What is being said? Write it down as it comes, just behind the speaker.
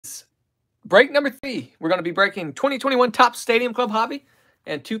Break number 3. We're going to be breaking 2021 Top Stadium Club Hobby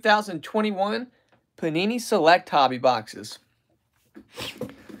and 2021 Panini Select Hobby boxes.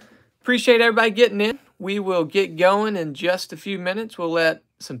 Appreciate everybody getting in. We will get going in just a few minutes. We'll let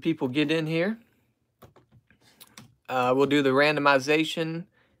some people get in here. We'll do the randomization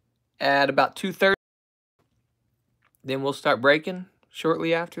at about 2:30. Then we'll start breaking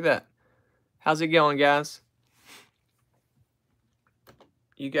shortly after that. How's it going, guys?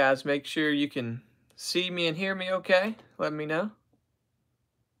 You guys make sure you can see me and hear me okay. Let me know.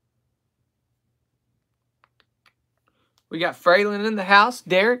 We got Fraylin in the house,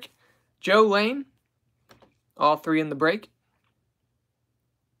 Derek, Joe Lane, all 3 in the break.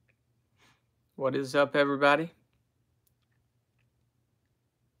 What is up, everybody?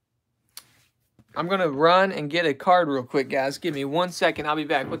 I'm going to run and get a card real quick, guys. Give me 1 second. I'll be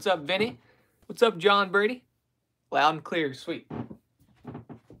back. What's up, Vinny? What's up, John Brady? Loud and clear. Sweet.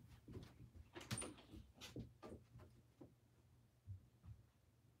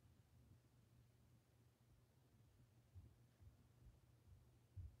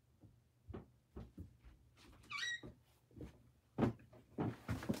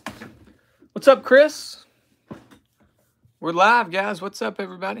 What's up, Chris? We're live, guys. What's up,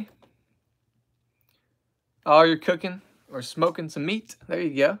 everybody? Oh, you're cooking or smoking some meat. There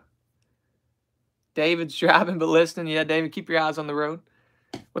you go. David's driving but listening. Yeah, David, keep your eyes on the road.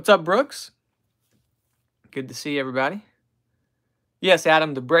 What's up, Brooks? Good to see everybody. Yes,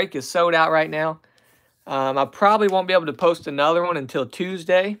 Adam, the break is sold out right now. I probably won't be able to post another one until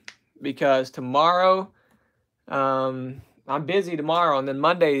Tuesday because tomorrow, I'm busy tomorrow, and then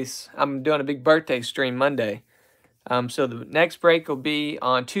Mondays, I'm doing a big birthday stream Monday. So the next break will be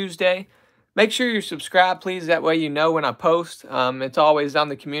on Tuesday. Make sure you're subscribed, please. That way you know when I post. It's always on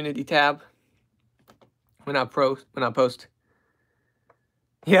the community tab when I post.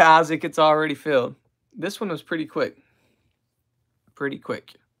 Yeah, Isaac, it's already filled. This one was pretty quick. Pretty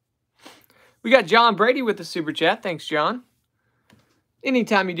quick. We got John Brady with the Super Chat. Thanks, John.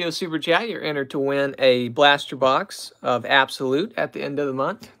 Anytime you do a Super Chat, you're entered to win a blaster box of Absolute at the end of the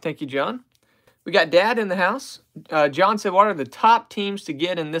month. Thank you, John. We got Dad in the house. John said, what are the top teams to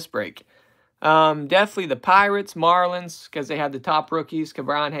get in this break? Definitely the Pirates, Marlins, because they have the top rookies,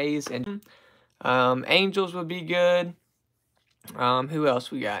 Cabron Hayes, and Angels would be good. Who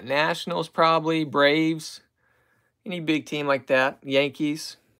else we got? Nationals probably, Braves, any big team like that,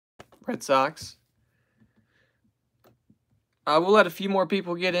 Yankees, Red Sox. We'll let a few more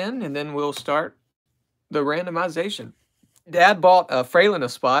people get in, and then we'll start the randomization. Dad bought Fraylin a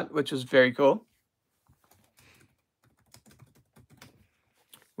spot, which was very cool.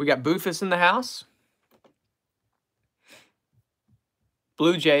 We got Boofus in the house.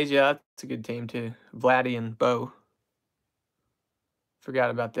 Blue Jays, yeah, that's a good team too. Vladdy and Bo. Forgot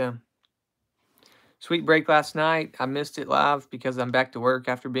about them. Sweet break last night. I missed it live because I'm back to work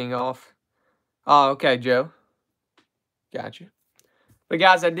after being off. Oh, okay, Joe. Got you. But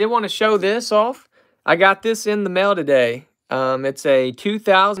guys, I did want to show this off. I got this in the mail today. It's a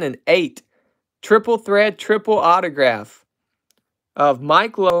 2008 triple thread, triple autograph of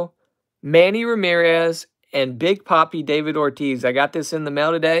Mike Lowe, Manny Ramirez, and Big Papi David Ortiz. I got this in the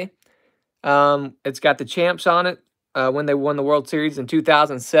mail today. It's got the champs on it when they won the World Series in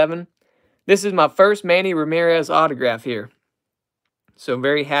 2007. This is my first Manny Ramirez autograph here. So I'm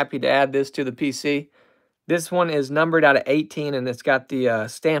very happy to add this to the PC. This one is numbered out of 18, and it's got the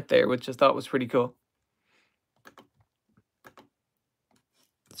stamp there, which I thought was pretty cool.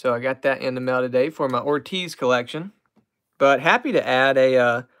 So I got that in the mail today for my Ortiz collection. But happy to add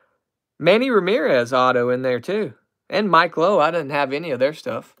a Manny Ramirez auto in there too. And Mike Lowe. I didn't have any of their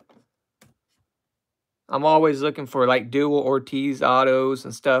stuff. I'm always looking for like dual Ortiz autos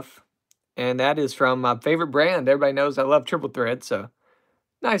and stuff. And that is from my favorite brand. Everybody knows I love triple thread. So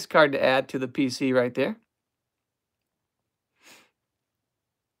nice card to add to the PC right there.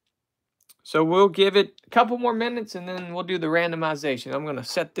 So we'll give it a couple more minutes and then we'll do the randomization. I'm going to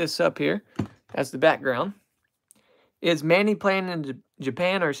set this up here as the background. Is Manny playing in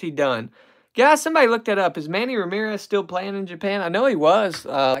Japan or is he done? Guys, somebody look that up. Is Manny Ramirez still playing in Japan? I know he was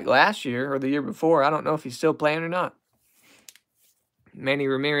like last year or the year before. I don't know if he's still playing or not. Manny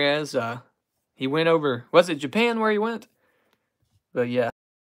Ramirez, he went over, was it Japan where he went? But yeah.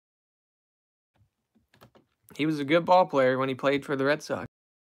 He was a good ball player when he played for the Red Sox.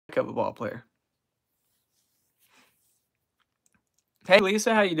 Heck of a ball player. Hey,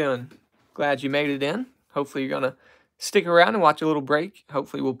 Lisa, how you doing? Glad you made it in. Hopefully you're going to stick around and watch a little break.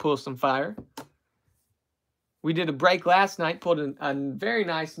 Hopefully we'll pull some fire. We did a break last night, pulled a very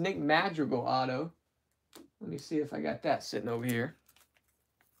nice Nick Madrigal auto. Let me see if I got that sitting over here.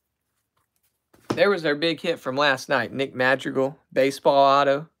 There was our big hit from last night. Nick Madrigal, baseball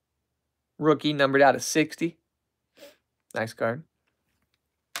auto. Rookie, numbered out of 60. Nice card.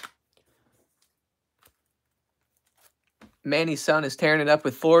 Manny's son is tearing it up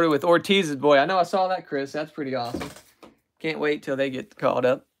with Florida with Ortiz's boy. I know I saw that, Chris. That's pretty awesome. Can't wait till they get called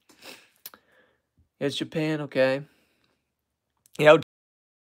up. It's Japan, okay. You know,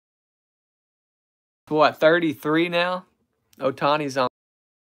 what, 33 now? Otani's on.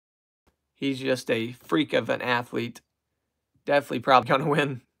 He's just a freak of an athlete. Definitely probably going to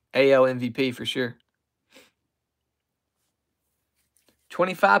win AL MVP for sure.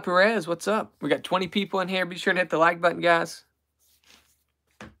 25 Perez, what's up? We got 20 people in here. Be sure to hit the like button, guys.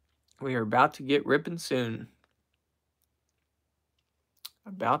 We are about to get ripping soon.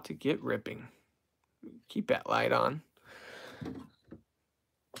 About to get ripping. Keep that light on.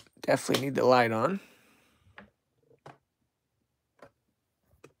 Definitely need the light on.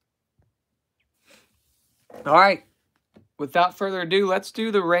 All right. Without further ado, let's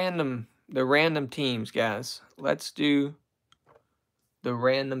do the random teams, guys. Let's do the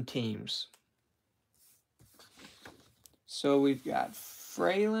random teams. So we've got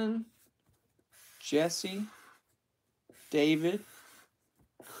Fraylin, Jesse, David,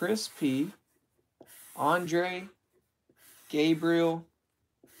 Chris P, Andre, Gabriel,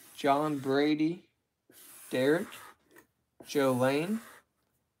 John Brady, Derek, Joe Lane,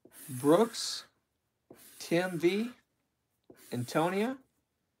 Brooks, Tim V, Antonia,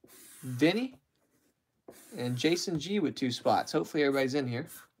 Vinny, and Jason G with 2 spots. Hopefully everybody's in here.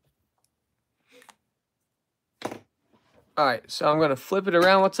 All right, so I'm going to flip it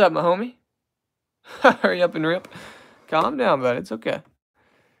around. What's up, my homie? Hurry up and rip. Calm down, bud. It's okay.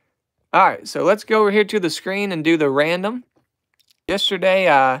 All right, so let's go over here to the screen and do the random. Yesterday,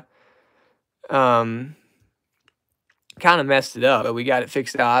 I kind of messed it up, but we got it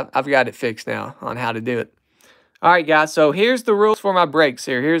fixed out. I've got it fixed now on how to do it. All right, guys, so here's the rules for my breaks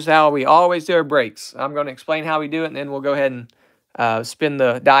here. Here's how we always do our breaks. I'm going to explain how we do it, and then we'll go ahead and spin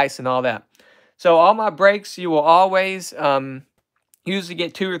the dice and all that. So all my breaks, you will always usually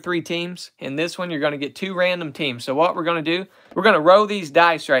get 2 or 3 teams. In this one, you're going to get 2 random teams. So what we're going to do, we're going to roll these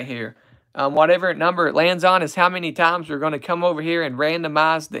dice right here. Whatever number it lands on is how many times we're going to come over here and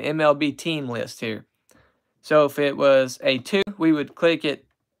randomize the MLB team list here. So if it was a 2, we would click it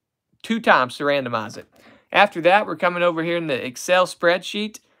 2 times to randomize it. After that, we're coming over here in the Excel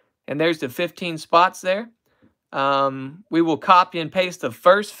spreadsheet, and there's the 15 spots there. We will copy and paste the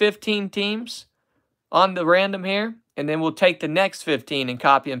first 15 teams on the random here, and then we'll take the next 15 and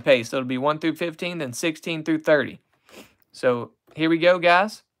copy and paste. So it'll be 1 through 15, then 16 through 30. So here we go,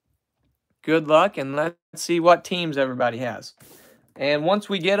 guys. Good luck, and let's see what teams everybody has. And once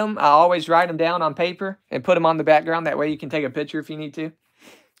we get them, I always write them down on paper and put them on the background. That way you can take a picture if you need to,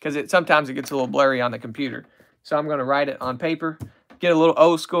 because sometimes it gets a little blurry on the computer. So I'm going to write it on paper, get a little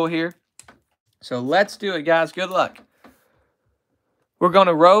old school here. So let's do it, guys. Good luck. We're going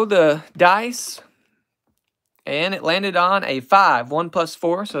to roll the dice, and it landed on a 5, 1 plus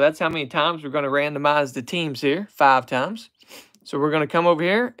 4. So that's how many times we're going to randomize the teams here, 5 times. So we're going to come over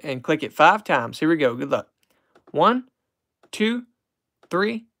here and click it 5 times. Here we go. Good luck. 1, 2,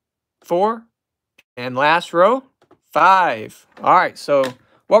 3, 4, and last row, 5. All right, so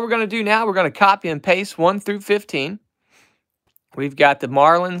what we're going to do now, we're going to copy and paste 1 through 15. We've got the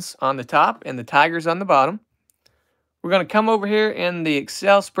Marlins on the top and the Tigers on the bottom. We're going to come over here in the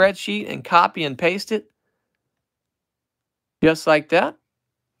Excel spreadsheet and copy and paste it just like that.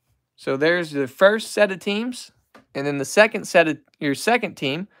 So there's the first set of teams, and then the second set of your second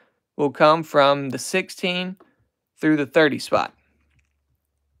team will come from the 16 through the 30 spot.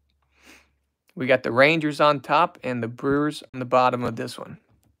 We got the Rangers on top and the Brewers on the bottom of this one.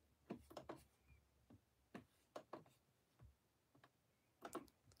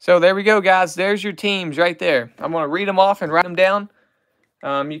 So there we go, guys. There's your teams right there. I'm going to read them off and write them down.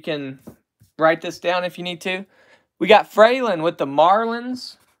 You can write this down if you need to. We got Fraylin with the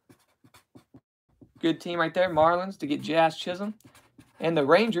Marlins. Good team right there, Marlins, to get Jazz Chisholm. And the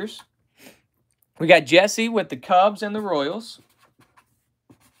Rangers. We got Jesse with the Cubs and the Royals.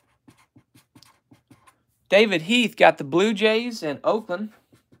 David Heath got the Blue Jays and Oakland.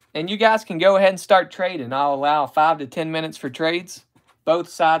 And you guys can go ahead and start trading. I'll allow 5 to 10 minutes for trades. Both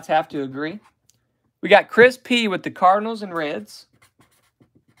sides have to agree. We got Chris P with the Cardinals and Reds.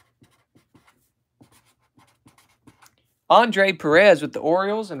 Andre Perez with the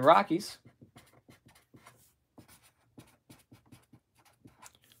Orioles and Rockies.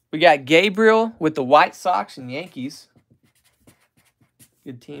 We got Gabriel with the White Sox and Yankees.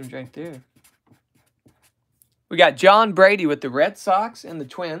 Good teams right there. We got John Brady with the Red Sox and the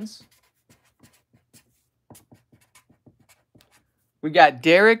Twins. We got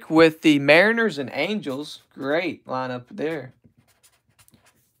Derek with the Mariners and Angels. Great lineup there.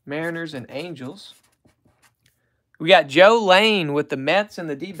 Mariners and Angels. We got Joe Lane with the Mets and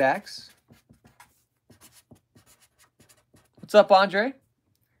the D-backs. What's up, Andre?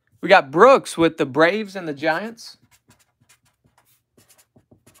 We got Brooks with the Braves and the Giants.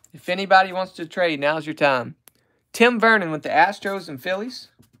 If anybody wants to trade, now's your time. Tim Vernon with the Astros and Phillies.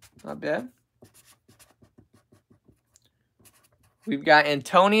 Not bad. We've got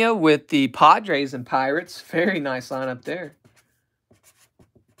Antonio with the Padres and Pirates. Very nice lineup there.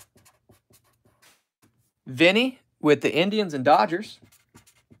 Vinny with the Indians and Dodgers.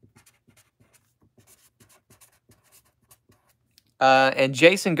 And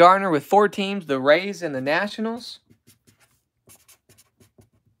Jason Garner with 4 teams, the Rays and the Nationals.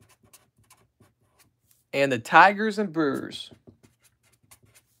 And the Tigers and Brewers.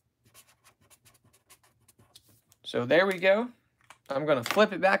 So there we go. I'm going to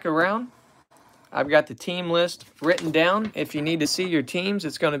flip it back around. I've got the team list written down. If you need to see your teams,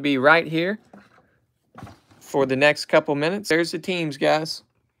 it's going to be right here for the next couple minutes. There's the teams, guys.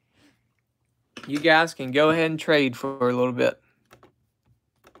 You guys can go ahead and trade for a little bit.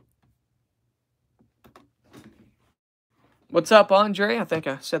 What's up, Andre? I think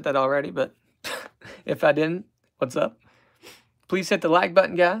I said that already, but if I didn't, what's up? Please hit the like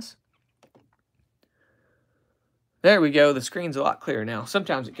button, guys. There we go. The screen's a lot clearer now.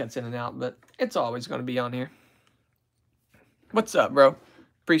 Sometimes it cuts in and out, but it's always going to be on here. What's up, bro?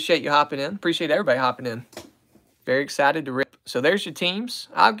 Appreciate you hopping in. Appreciate everybody hopping in. Very excited to rip. So there's your teams.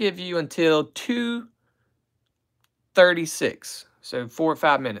 I'll give you until 2:36. So 4 or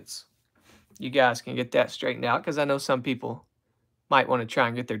 5 minutes. You guys can get that straightened out because I know some people might want to try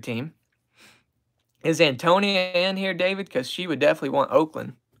and get their team. Is Antonia in here, David? Because she would definitely want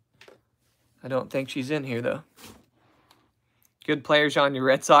Oakland. I don't think she's in here, though. Good players on your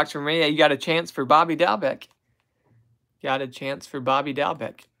Red Sox for me. Yeah, you got a chance for Bobby Dalbec. Got a chance for Bobby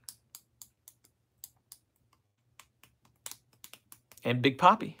Dalbec. And Big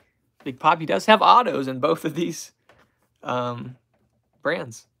Papi. Big Papi does have autos in both of these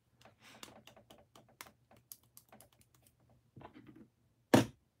brands.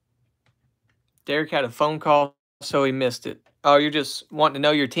 Derek had a phone call, so he missed it. Oh, you're just wanting to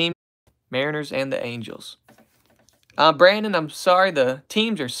know your team? Mariners and the Angels. Brandon, I'm sorry. The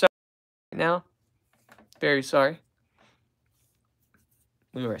teams are so right now. Very sorry.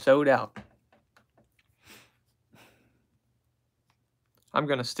 We were sold out. I'm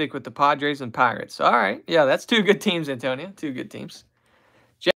going to stick with the Padres and Pirates. All right. Yeah, that's 2 good teams, Antonio. 2 good teams.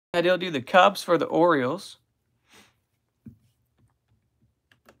 Jay, I'll do the Cubs for the Orioles.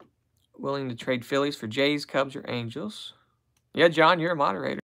 Willing to trade Phillies for Jays, Cubs, or Angels. Yeah, John, you're a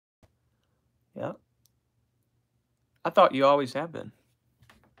moderator. Yep. I thought you always have been.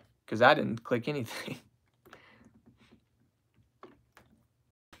 Because I didn't click anything.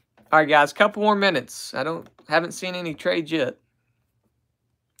 All right, guys, couple more minutes. Haven't seen any trades yet.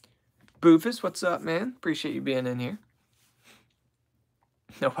 Boofus, what's up, man? Appreciate you being in here.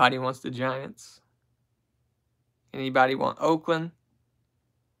 Nobody wants the Giants. Anybody want Oakland?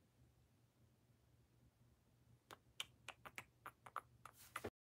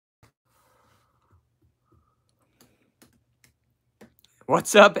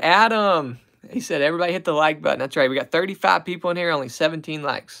 What's up, Adam? He said, everybody hit the like button. That's right. We got 35 people in here, only 17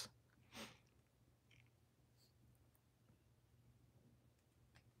 likes.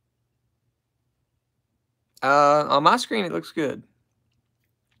 On my screen, it looks good.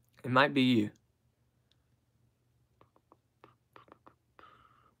 It might be you.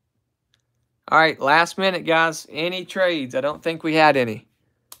 All right, last minute, guys. Any trades? I don't think we had any.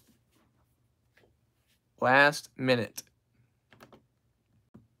 Last minute.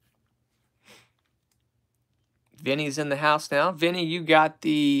 Vinny's in the house now. Vinny, you got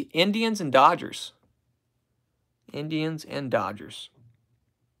the Indians and Dodgers. Indians and Dodgers.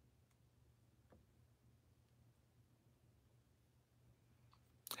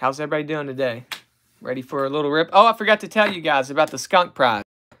 How's everybody doing today? Ready for a little rip? Oh, I forgot to tell you guys about the skunk prize.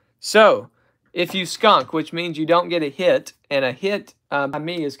 So, if you skunk, which means you don't get a hit, and a hit by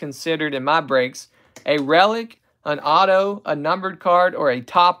me is considered in my breaks a relic, an auto, a numbered card, or a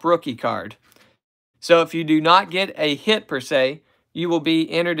top rookie card. So if you do not get a hit per se, you will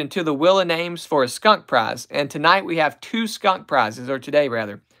be entered into the Wheel of Names for a skunk prize. And tonight we have 2 skunk prizes, or today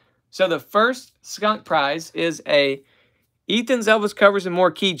rather. So the first skunk prize is a Ethan's Elvis Covers and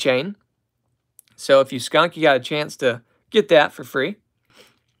More keychain. So if you skunk, you got a chance to get that for free.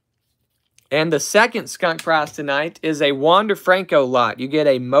 And the second skunk prize tonight is a Wander Franco lot. You get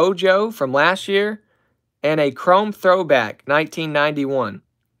a Mojo from last year and a Chrome Throwback, 1991.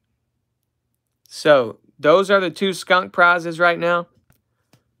 So those are the 2 skunk prizes right now.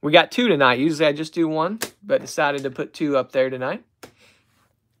 We got 2 tonight. Usually I just do 1, but decided to put 2 up there tonight.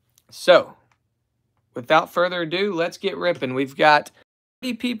 So, without further ado, let's get ripping. We've got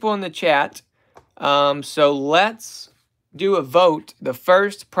 30 people in the chat. So let's do a vote. The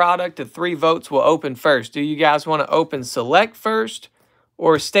first product of 3 votes will open first. Do you guys want to open Select first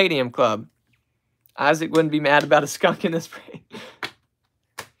or Stadium Club? Isaac wouldn't be mad about a skunk in this break.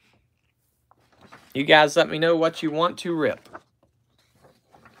 You guys let me know what you want to rip.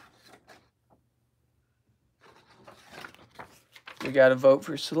 We got to vote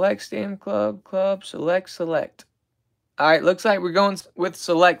for Select, Stadium Club, Select. All right, looks like we're going with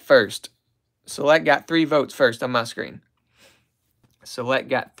Select first. Select got 3 votes first on my screen. Select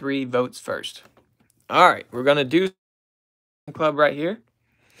got 3 votes first. All right, we're going to do Club right here.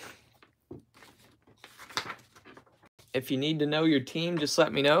 If you need to know your team, just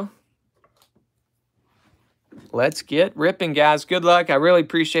let me know. Let's get ripping, guys. Good luck. I really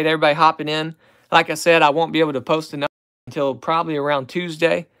appreciate everybody hopping in. Like I said, I won't be able to post enough until probably around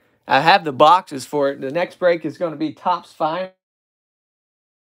Tuesday. I have the boxes for it. The next break is going to be Topps Fine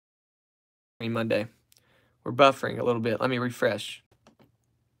Monday. We're buffering a little bit. Let me refresh.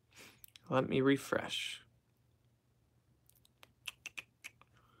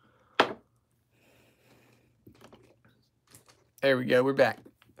 There we go. We're back.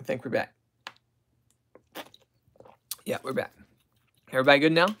 I think we're back. Yeah, we're back. Everybody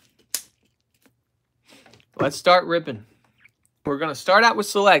good now? Let's start ripping. We're going to start out with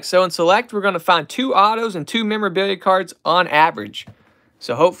Select. So in Select, we're going to find 2 autos and 2 memorabilia cards on average.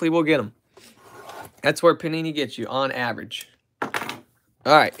 So hopefully we'll get them. That's where Panini gets you, on average. All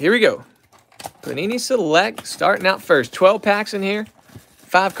right, here we go. Panini Select, starting out first. 12 packs in here.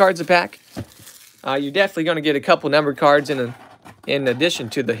 5 cards a pack. You're definitely going to get a couple numbered cards in addition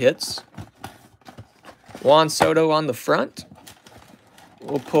to the hits. Juan Soto on the front.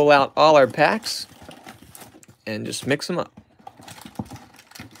 We'll pull out all our packs and just mix them up.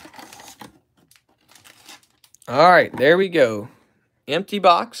 All right, there we go. Empty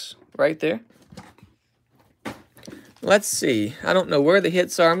box right there. Let's see. I don't know where the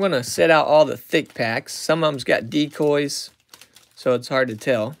hits are. I'm going to set out all the thick packs. Some of them's got decoys, so it's hard to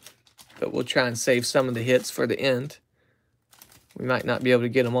tell. But we'll try and save some of the hits for the end. We might not be able to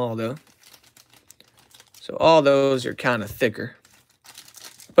get them all, though. So all those are kind of thicker.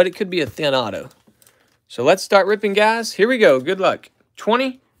 But it could be a thin auto. So let's start ripping, guys. Here we go. Good luck.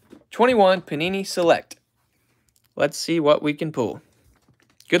 2021 Panini Select. Let's see what we can pull.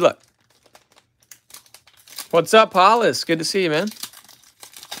 Good luck. What's up, Hollis? Good to see you, man.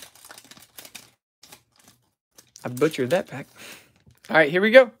 I butchered that pack. All right, here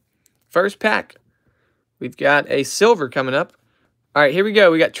we go. First pack. We've got a silver coming up. All right, here we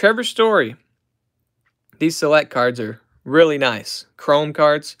go. We got Trevor Story. These Select cards are really nice. Chrome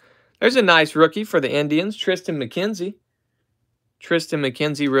cards. There's a nice rookie for the Indians, Tristan McKenzie. Tristan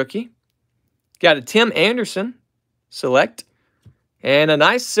McKenzie rookie. Got a Tim Anderson Select. And a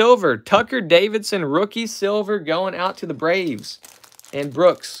nice silver, Tucker Davidson rookie silver going out to the Braves. And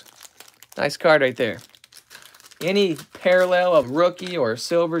Brooks. Nice card right there. Any parallel of rookie or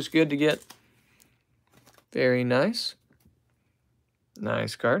silver is good to get. Very nice.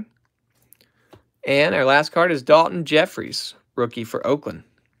 Nice card. And our last card is Dalton Jeffries, rookie for Oakland.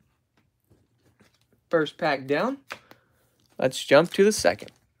 First pack down. Let's jump to the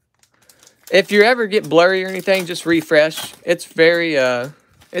second. If you ever get blurry or anything, just refresh. It's very,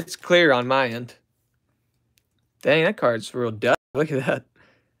 it's clear on my end. Dang, that card's real dull. Look at that.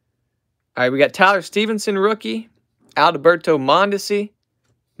 All right, we got Tyler Stevenson, rookie. Alberto Mondesi.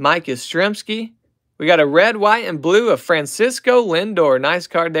 Mike Yastrzemski. We got a red, white, and blue of Francisco Lindor. Nice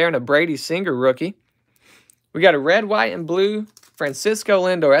card there, and a Brady Singer rookie. We got a red, white, and blue Francisco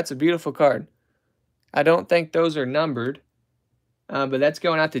Lindor. That's a beautiful card. I don't think those are numbered, but that's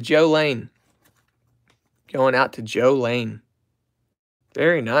going out to Joe Lane. Going out to Joe Lane.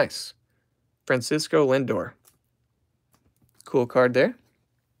 Very nice. Francisco Lindor. Cool card there.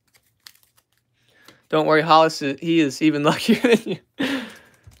 Don't worry, Hollis, he is even luckier than you.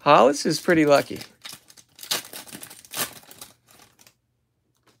 Hollis is pretty lucky.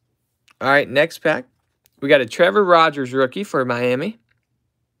 All right, next pack. We got a Trevor Rogers rookie for Miami.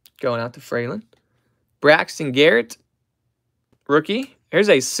 Going out to Fralin. Braxton Garrett rookie. Here's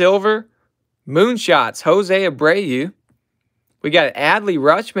a silver Moonshots, Jose Abreu. We got an Adley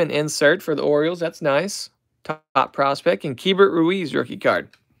Rutschman insert for the Orioles. That's nice. Top prospect. And Keibert Ruiz rookie card.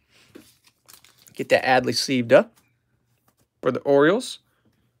 Get that Adley sleeved up for the Orioles.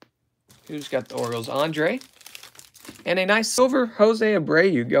 Who's got the Orioles? Andre. And a nice silver Jose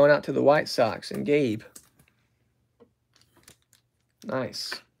Abreu going out to the White Sox and Gabe.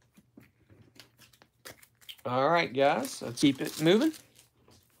 Nice. All right, guys. Let's keep it moving.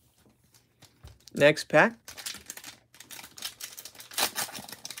 Next pack.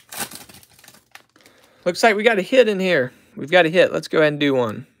 Looks like we got a hit in here. We've got a hit. Let's go ahead and do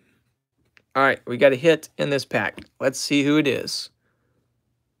one. All right, we got a hit in this pack. Let's see who it is.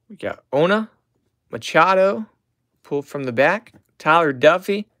 We got Ona, Machado, pulled from the back, Tyler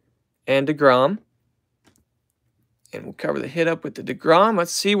Duffy, and DeGrom. And we'll cover the hit up with the DeGrom.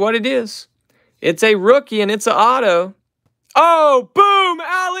 Let's see what it is. It's a rookie, and it's an auto. Oh, boom!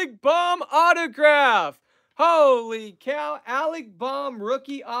 Alec Baum autograph. Holy cow, Alec Baum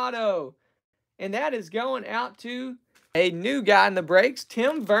rookie auto. And that is going out to a new guy in the breaks,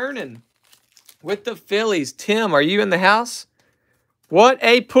 Tim Vernon with the Phillies. Tim, are you in the house? What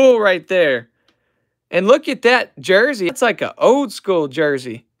a pull right there. And look at that jersey. It's like an old school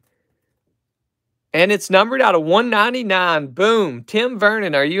jersey. And it's numbered out of 199. Boom. Tim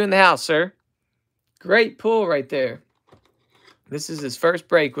Vernon, are you in the house, sir? Great pull right there. This is his first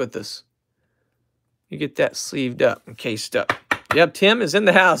break with us. You get that sleeved up and cased up. Yep, Tim is in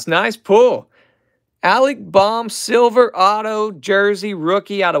the house. Nice pull. Alec Baum silver auto jersey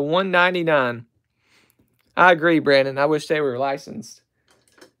rookie out of 199. I agree, Brandon. I wish they were licensed.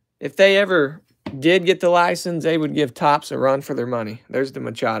 If they ever did get the license, they would give Topps a run for their money. There's the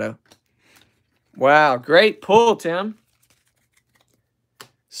Machado. Wow, great pull, Tim.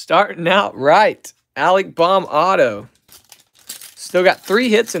 Starting out right. Alec Baum auto. Still got 3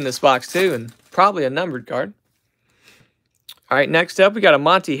 hits in this box, too, and probably a numbered card. All right, next up, we got a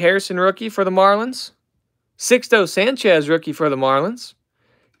Monty Harrison rookie for the Marlins. Sixto Sanchez rookie for the Marlins.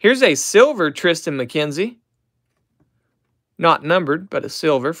 Here's a silver Tristan McKenzie. Not numbered, but a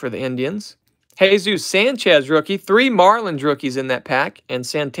silver for the Indians. Jesus Sanchez rookie. 3 Marlins rookies in that pack, and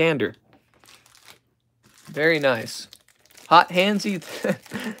Santander. Very nice. Hot handsy.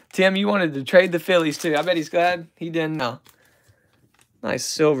 Tim, you wanted to trade the Phillies, too. I bet he's glad he didn't know. Nice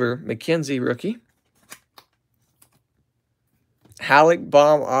silver McKenzie rookie. Alec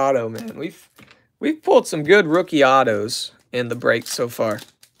Baum auto, man. We've pulled some good rookie autos in the break so far.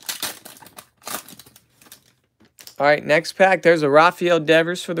 All right, next pack. There's a Rafael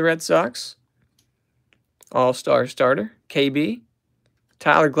Devers for the Red Sox. All-star starter. KB.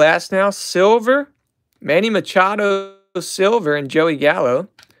 Tyler Glasnow, silver. Manny Machado, silver, and Joey Gallo.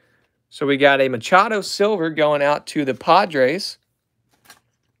 So we got a Machado silver going out to the Padres.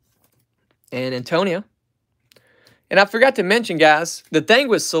 And Antonio. And I forgot to mention, guys, the thing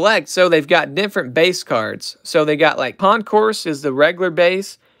with Select, so they've got different base cards. So they got like Concourse is the regular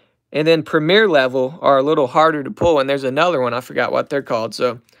base, and then Premier Level are a little harder to pull. And there's another one, I forgot what they're called.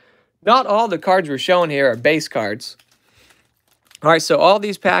 So not all the cards we're showing here are base cards. All right, so all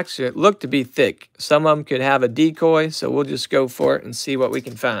these packs look to be thick. Some of them could have a decoy, so we'll just go for it and see what we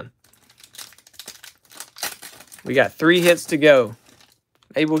can find. We got 3 hits to go.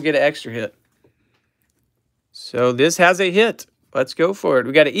 Maybe we'll get an extra hit. So this has a hit. Let's go for it.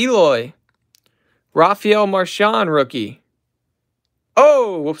 We got an Eloy. Rafael Marchand rookie.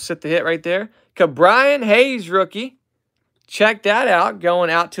 Oh, we'll set the hit right there. Brian Hayes rookie. Check that out. Going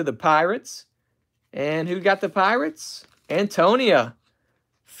out to the Pirates. And who got the Pirates? Antonia.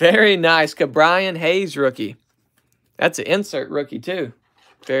 Very nice. Brian Hayes rookie. That's an insert rookie too.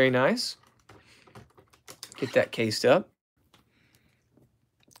 Very nice. Get that cased up.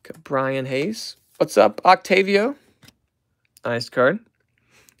 Brian Hayes. What's up, Octavio? Nice card.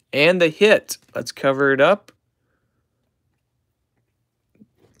 And the hit. Let's cover it up.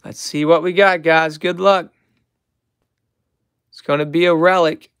 Let's see what we got, guys. Good luck. It's going to be a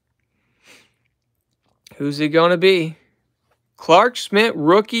relic. Who's it going to be? Clark Schmidt,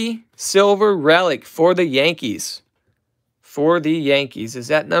 rookie, silver relic for the Yankees. For the Yankees. Is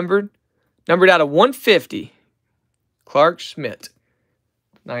that numbered? Numbered out of 150. Clark Schmidt.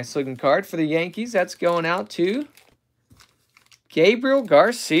 Nice looking card for the Yankees. That's going out to Gabriel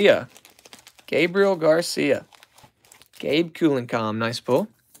Garcia. Gabriel Garcia. Gabe Kulinkam. Nice pull.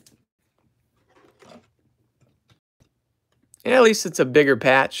 And at least it's a bigger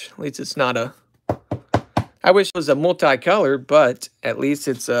patch. At least it's not a... I wish it was a multicolored, but at least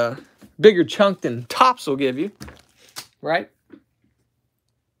it's a bigger chunk than Topps will give you. Right?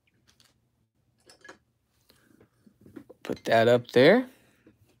 Put that up there.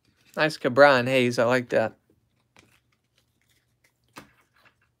 Nice Brian Hayes. I like that.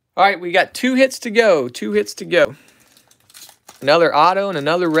 All right, we got 2 hits to go. 2 hits to go. Another auto and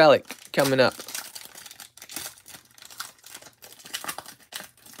another relic coming up.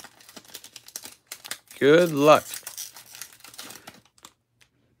 Good luck.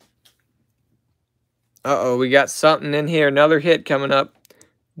 Uh-oh, we got something in here. Another hit coming up.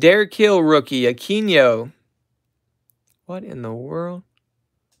 Derek Hill rookie, Aquino. What in the world?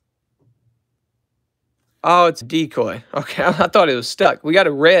 Oh, it's a decoy. Okay, I thought it was stuck. We got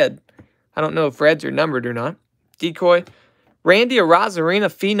a red. I don't know if reds are numbered or not. Decoy. Randy Arozarena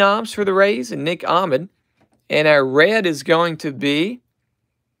phenoms for the Rays and Nick Ahmed. And our red is going to be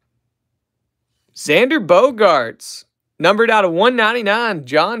Xander Bogaerts. Numbered out of 199.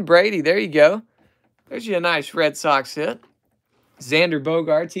 John Brady. There you go. There's you a nice Red Sox hit. Xander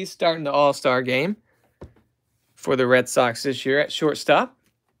Bogaerts. He's starting the All-Star game for the Red Sox this year at shortstop.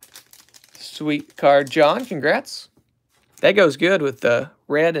 Sweet card, John. Congrats. That goes good with the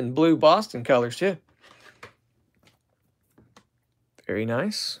red and blue Boston colors, too. Very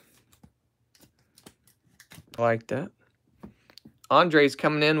nice. I like that. Andre's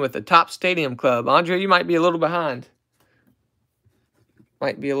coming in with the Top Stadium Club. Andre, you might be a little behind.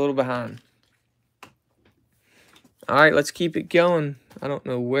 Might be a little behind. All right, let's keep it going. I don't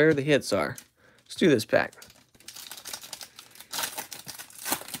know where the hits are. Let's do this pack.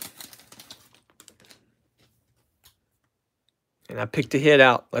 And I picked a hit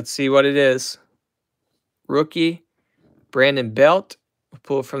out. Let's see what it is. Rookie, Brandon Belt. We'll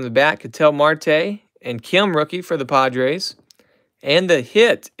pull from the back. Ketel Marte and Kim rookie for the Padres. And the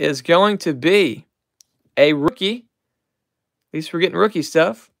hit is going to be a rookie. At least we're getting rookie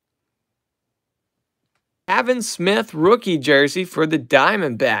stuff. Gavin Smith rookie jersey for the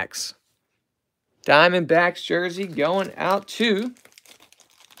Diamondbacks. Diamondbacks jersey going out to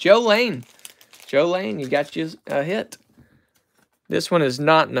Joe Lane. Joe Lane, you got you a hit. This one is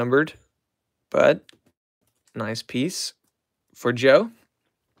not numbered, but nice piece for Joe.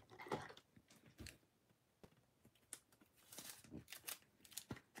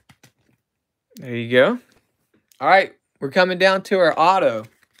 There you go. All right, we're coming down to our auto.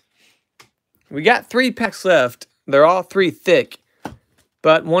 We got 3 packs left. They're all 3 thick,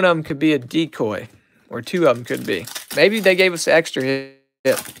 but one of them could be a decoy, or 2 of them could be. Maybe they gave us an extra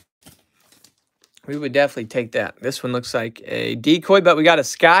hit. We would definitely take that. This one looks like a decoy, but we got a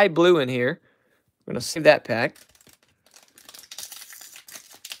sky blue in here. We're going to save that pack.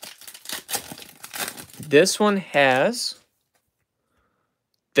 This one has...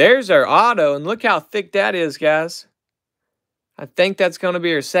 There's our auto, and look how thick that is, guys. I think that's going to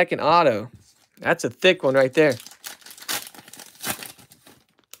be our second auto. That's a thick one right there.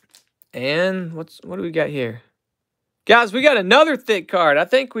 And what do we got here? Guys, we got another thick card. I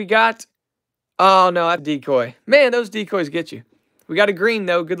think we got... Oh, no, that's decoy. Man, those decoys get you. We got a green,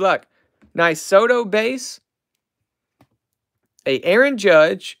 though. Good luck. Nice Soto base. A Aaron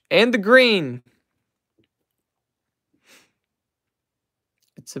Judge. And the green.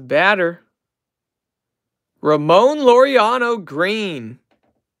 It's a batter. Ramon Laureano green.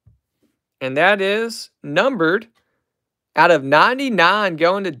 And that is numbered out of 99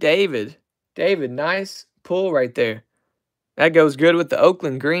 going to David. David, nice pull right there. That goes good with the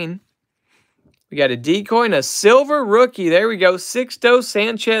Oakland green. We got a decoy and a silver rookie. There we go. Sixto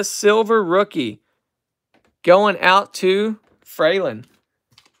Sanchez silver rookie. Going out to Fralin.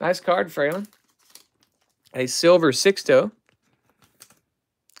 Nice card, Fralin. A silver Sixto.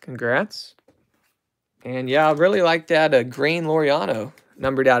 Congrats. And yeah, I really like that green Laureano.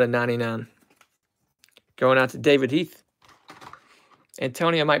 Numbered out of 99. Going out to David Heath.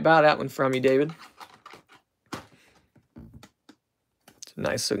 Antonio, I might buy that one from you, David. It's a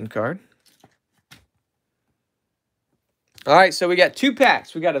nice looking card. All right, so we got 2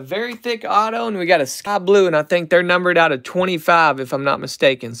 packs. We got a very thick auto and we got a sky blue, and I think they're numbered out of 25 if I'm not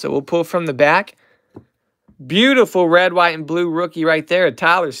mistaken. So we'll pull from the back. Beautiful red, white, and blue rookie right there,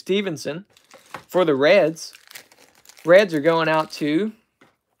 Tyler Stevenson for the Reds. Reds are going out to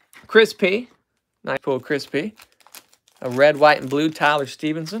Chris P. Nice pull, Chris P. A red, white, and blue Tyler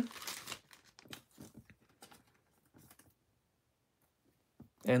Stevenson.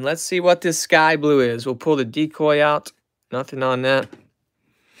 And let's see what this sky blue is. We'll pull the decoy out. Nothing on that.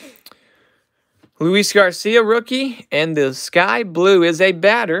 Luis Garcia rookie. And the sky blue is a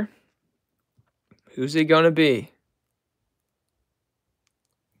batter. Who's it going to be?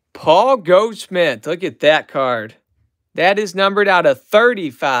 Paul Goldschmidt. Look at that card. That is numbered out of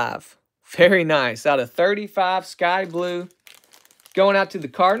 35. Very nice. Out of 35, sky blue. Going out to the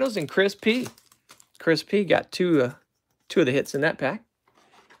Cardinals and Chris P. Chris P got two of the hits in that pack.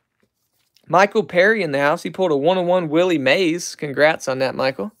 Michael Perry in the house. He pulled a 1-on-1 Willie Mays. Congrats on that,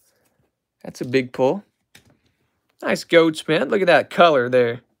 Michael. That's a big pull. Nice Goldschmidt. Look at that color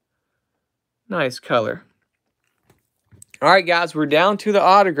there. Nice color. All right, guys. We're down to the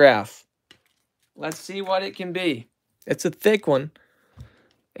autograph. Let's see what it can be. It's a thick one,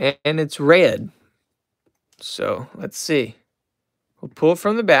 and it's red. So let's see. We'll pull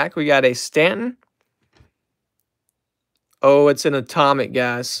from the back. We got a Stanton. Oh, it's an atomic,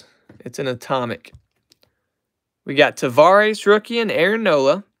 guys. It's an atomic. We got Tavares, rookie, and Aaron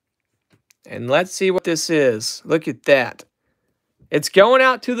Nola. And let's see what this is. Look at that. It's going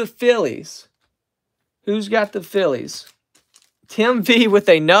out to the Phillies. Who's got the Phillies? Tim V with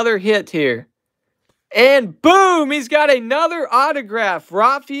another hit here. And boom, he's got another autograph.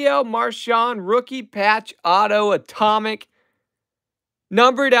 Rafael Marchand, rookie patch auto atomic.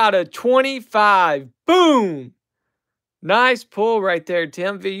 Numbered out of 25. Boom. Nice pull right there,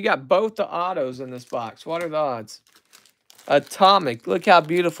 Tim V. You got both the autos in this box. What are the odds? Atomic. Look how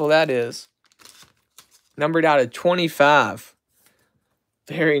beautiful that is. Numbered out of 25.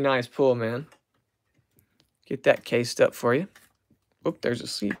 Very nice pull, man. Get that cased up for you. Oh, there's a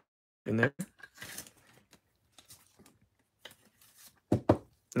seat in there.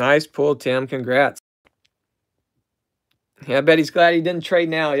 Nice pull, Tim. Congrats. Yeah, I bet he's glad he didn't trade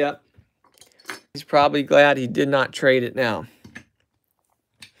now. Yep. He's probably glad he did not trade it now.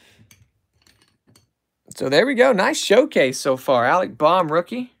 So there we go. Nice showcase so far. Alec Baum,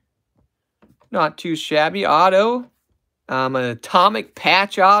 rookie. Not too shabby. Auto. An atomic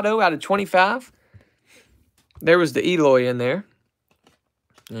patch auto out of 25. There was the Eloy in there.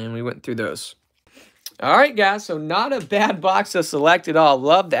 And we went through those. All right, guys. So not a bad box to select at all.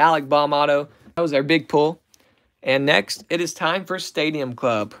 Love the Alec Baum auto. That was our big pull. And next, it is time for Stadium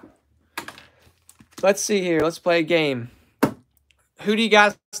Club. Let's see here. Let's play a game. Who do you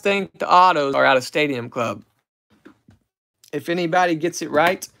guys think the autos are out of Stadium Club? If anybody gets it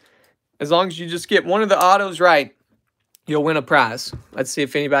right, as long as you just get one of the autos right, you'll win a prize. Let's see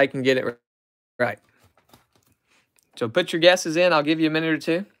if anybody can get it right. So put your guesses in. I'll give you a minute or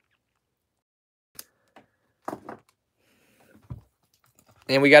two.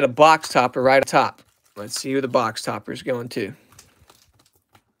 And we got a box topper right up top. Let's see who the box topper is going to.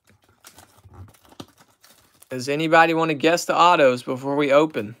 Does anybody want to guess the autos before we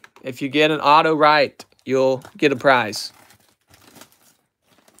open? If you get an auto right, you'll get a prize.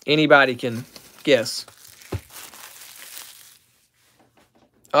 Anybody can guess.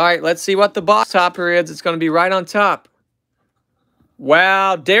 All right, let's see what the box topper is. It's going to be right on top.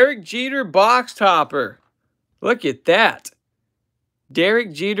 Wow, Derek Jeter box topper. Look at that.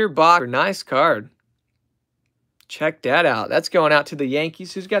 Derek Jeter box. Nice card. Check that out. That's going out to the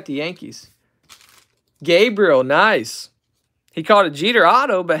Yankees. Who's got the Yankees? Gabriel, nice. He called it Jeter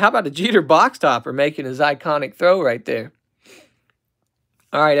auto, but how about a Jeter box topper making his iconic throw right there?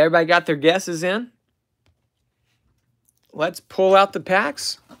 All right, everybody got their guesses in? Let's pull out the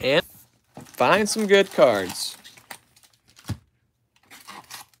packs and find some good cards.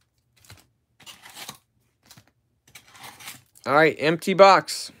 All right, empty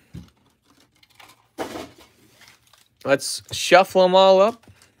box. Let's shuffle them all up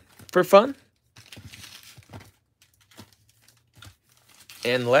for fun.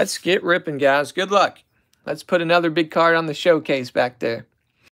 And let's get ripping, guys. Good luck. Let's put another big card on the showcase back there.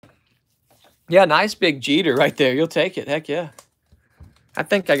 Yeah, nice big Jeter right there. You'll take it. Heck yeah. I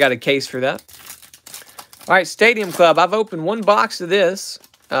think I got a case for that. All right, Stadium Club. I've opened one box of this.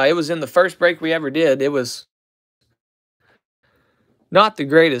 It was in the first break we ever did. It was not the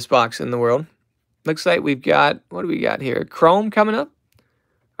greatest box in the world. Looks like we've got, what do we got here? Chrome coming up.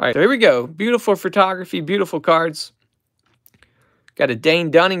 All right, so here we go. Beautiful photography, beautiful cards. Got a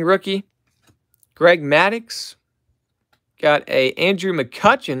Dane Dunning rookie. Greg Maddux. Got a Andrew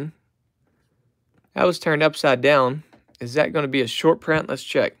McCutchen. That was turned upside down. Is that going to be a short print? Let's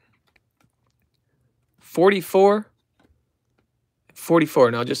check. 44.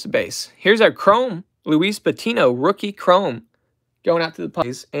 44, no, just a base. Here's our Chrome. Luis Patino, rookie Chrome. Going out to the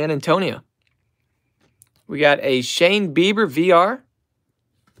Padres. And Antonio. We got a Shane Bieber VR.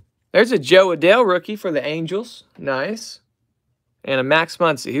 There's a Joe Adell rookie for the Angels. Nice. And a Max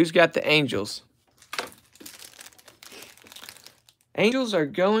Muncy. Who's got the Angels? Angels are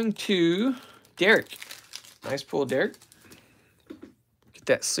going to Derek. Nice pull, Derek. Get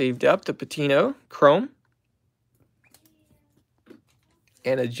that sleeved up. The Patino Chrome.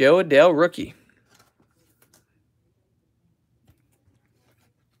 And a Joe Adell rookie.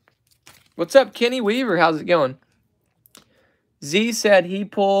 What's up, Kenny Weaver? How's it going? Z said he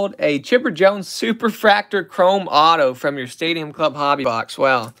pulled a Chipper Jones Superfractor Chrome Auto from your Stadium Club hobby box.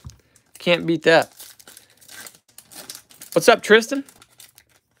 Wow. Can't beat that. What's up, Tristan?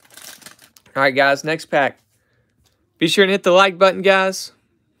 All right, guys, next pack. Be sure and hit the like button, guys.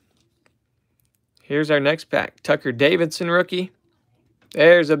 Here's our next pack. Tucker Davidson rookie.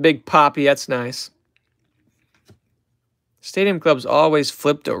 There's a big poppy. That's nice. Stadium Club's always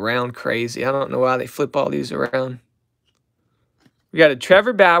flipped around crazy. I don't know why they flip all these around. We got a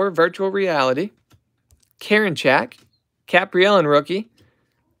Trevor Bauer, virtual reality. Karen Chak, Capriellin rookie.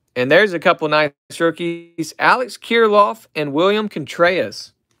 And there's a couple nice rookies. Alex Kirilloff and William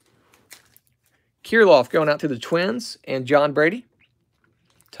Contreras. Kirilloff going out to the Twins and John Brady.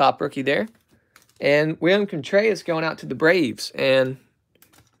 Top rookie there. And William Contreras going out to the Braves and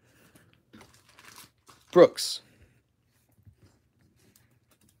Brooks.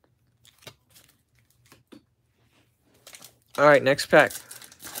 All right, next pack.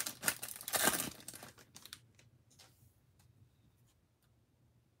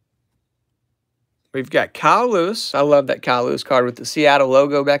 We've got Kyle Lewis. I love that Kyle Lewis card with the Seattle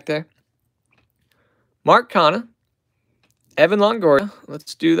logo back there. Mark Canha. Evan Longoria.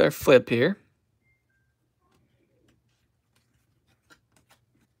 Let's do their flip here.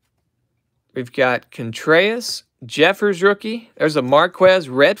 We've got Contreras, Jeffers rookie. There's a Marquez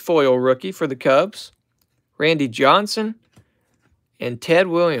red foil rookie for the Cubs. Randy Johnson and Ted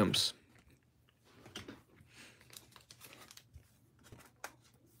Williams.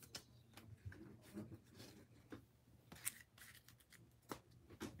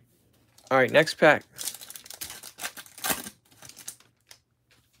 All right, next pack.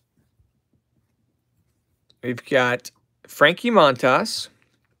 We've got Frankie Montas,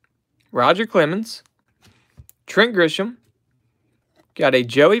 Roger Clemens, Trent Grisham, got a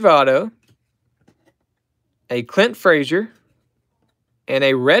Joey Votto, a Clint Frazier, and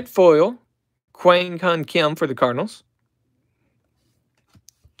a red foil, Kwang Hyun Kim for the Cardinals,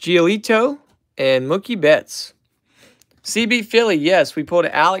 Giolito, and Mookie Betts. CB Philly, yes, we pulled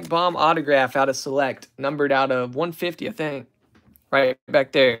an Alec Baum autograph out of Select, numbered out of 150, I think. Right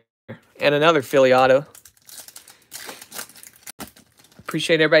back there. And another Philly auto.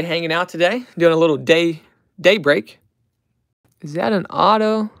 Appreciate everybody hanging out today. Doing a little day break. Is that an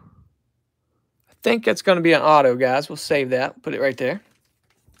auto? I think that's going to be an auto, guys. We'll save that. Put it right there.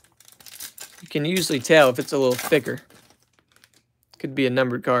 You can usually tell if it's a little thicker. Could be a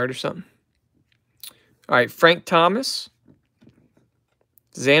numbered card or something. All right, Frank Thomas.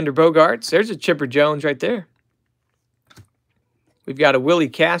 Xander Bogaerts. There's a Chipper Jones right there. We've got a Willie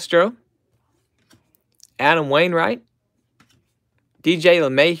Castro. Adam Wainwright. DJ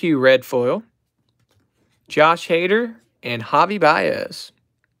LeMahieu red foil. Josh Hader and Javi Baez.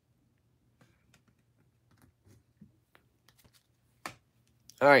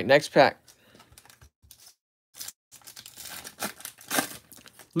 All right, next pack.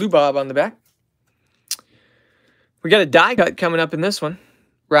 Lou Bob on the back. We got a die cut coming up in this one.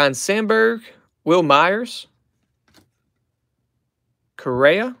 Ryan Sandberg, Will Myers,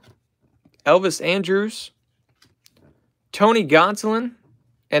 Correa, Elvis Andrews, Tony Gonsolin,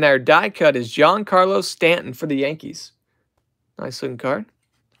 and our die cut is Giancarlo Stanton for the Yankees. Nice looking card.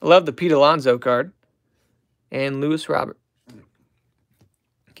 I love the Pete Alonso card. And Lewis Robert.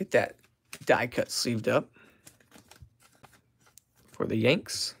 Get that die cut sleeved up for the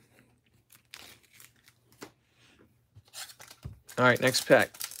Yanks. All right, next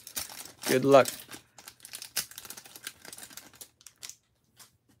pack. Good luck.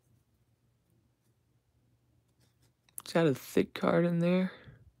 Is that a thick card in there?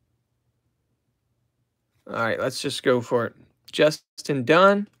 All right, let's just go for it. Justin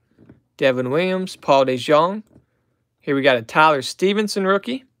Dunn, Devin Williams, Paul DeJong. Here we got a Tyler Stevenson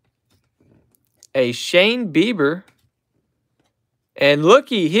rookie. A Shane Bieber. And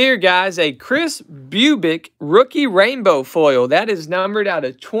looky here, guys, a Chris Bubic rookie rainbow foil. That is numbered out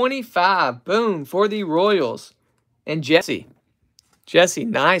of 25. Boom, for the Royals. And Jesse. Jesse,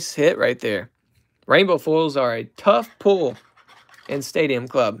 nice hit right there. Rainbow foils are a tough pull in Stadium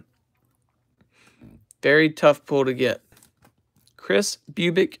Club. Very tough pull to get. Chris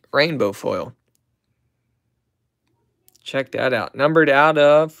Bubic rainbow foil. Check that out. Numbered out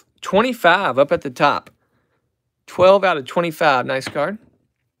of 25 up at the top. 12 out of 25. Nice card.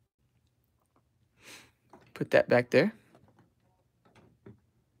 Put that back there.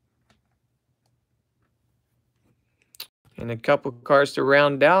 And a couple cards to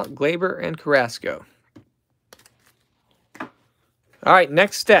round out. Glaber and Carrasco. All right,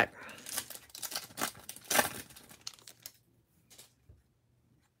 next stack.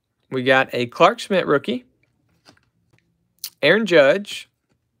 We got a Clark Schmidt rookie. Aaron Judge.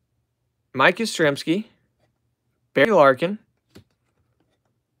 Mike Yastrzemski. Barry Larkin.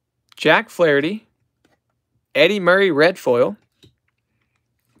 Jack Flaherty. Eddie Murray red foil.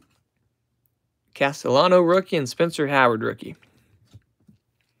 Castellano rookie and Spencer Howard rookie.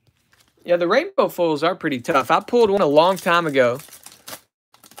 Yeah, the rainbow foils are pretty tough. I pulled one a long time ago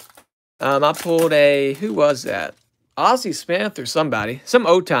I pulled a, who was that? Ozzie Smith or somebody. Some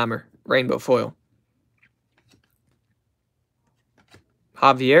old-timer rainbow foil.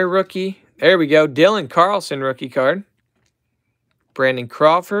 Javier rookie. There we go. Dylan Carlson rookie card. Brandon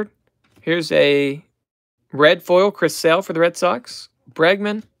Crawford. Here's a red foil, Chris Sale for the Red Sox.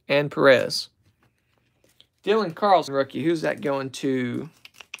 Bregman and Perez. Dylan Carlson rookie. Who's that going to?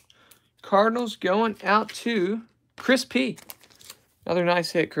 Cardinals going out to Chris P. Another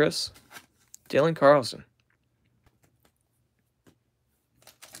nice hit, Chris. Dylan Carlson.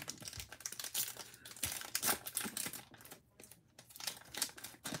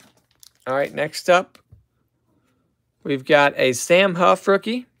 All right, next up, we've got a Sam Huff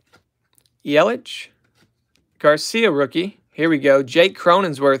rookie, Yelich, Garcia rookie. Here we go. Jake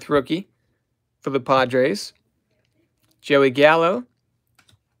Cronensworth rookie for the Padres. Joey Gallo,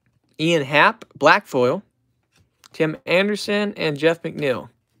 Ian Happ, black foil, Tim Anderson, and Jeff McNeil.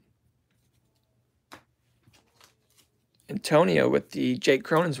 Antonio with the Jake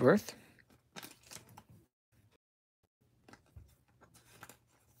Cronensworth.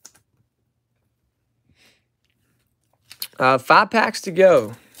 Five packs to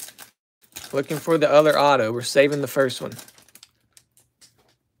go. Looking for the other auto. We're saving the first one.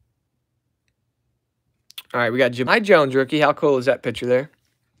 All right, we got Jahmai Jones rookie. How cool is that picture there?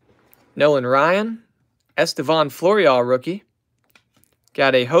 Nolan Ryan. Estevan Florial rookie.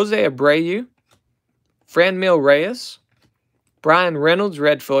 Got a Jose Abreu. Franmil Reyes. Brian Reynolds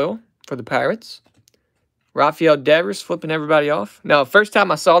red foil for the Pirates. Rafael Devers flipping everybody off. No, first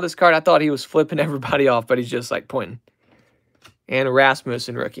time I saw this card, I thought he was flipping everybody off, but he's just like pointing. And a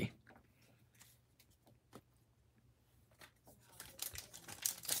Rasmussen rookie.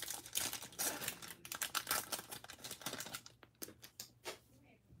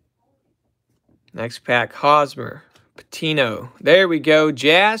 Next pack, Hosmer, Patino. There we go.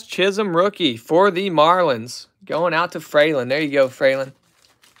 Jazz Chisholm rookie for the Marlins. Going out to Fralin. There you go, Fralin.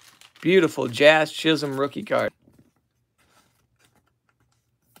 Beautiful Jazz Chisholm rookie card.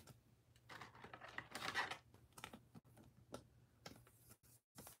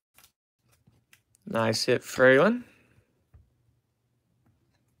 Nice hit, Fralin.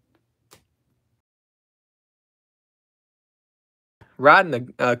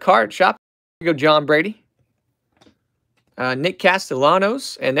 Riding the card shop. Here we go, John Brady. Nick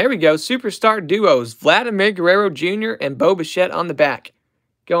Castellanos. And there we go, superstar duos. Vladimir Guerrero Jr. and Bo Bichette on the back.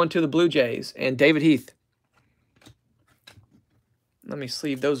 Going to the Blue Jays. And David Heath. Let me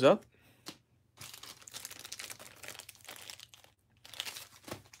sleeve those up.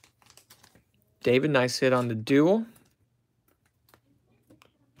 David, nice hit on the duel.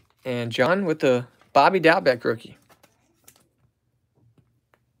 And John with the Bobby Dalbec rookie.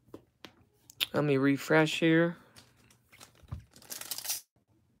 Let me refresh here.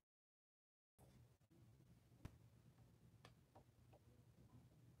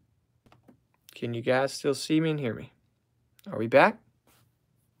 Can you guys still see me and hear me? Are we back?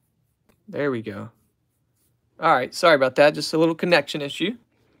 There we go. All right, sorry about that. Just a little connection issue.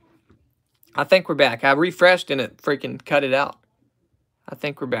 I think we're back. I refreshed and it freaking cut it out. I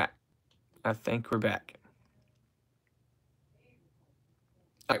think we're back. I think we're back.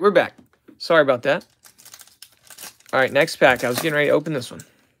 All right, we're back. Sorry about that. All right, next pack. I was getting ready to open this one.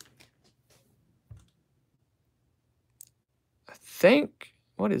 I think,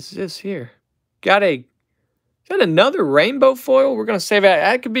 what is this here? Got another rainbow foil? We're going to save that.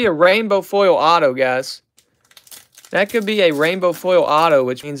 That could be a rainbow foil auto, guys. That could be a rainbow foil auto,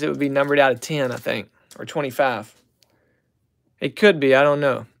 which means it would be numbered out of 10, I think, or 25. It could be. I don't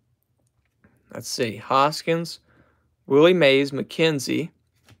know. Let's see. Hoskins, Willie Mays, McKenzie,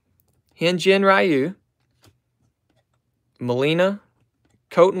 Hyun-Jin Ryu, Molina,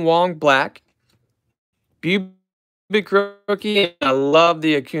 Colton Wong Black, Bubic rookie. I love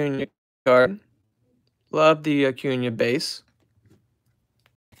the Acuna card. Love the Acuna base.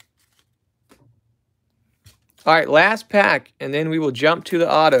 All right, last pack, and then we will jump to the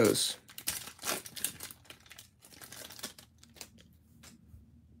autos.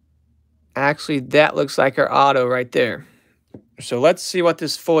 Actually, that looks like our auto right there. So let's see what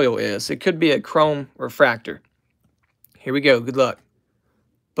this foil is. It could be a chrome refractor. Here we go. Good luck.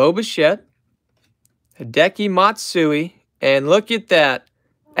 Bo Bichette, Hideki Matsui, and look at that.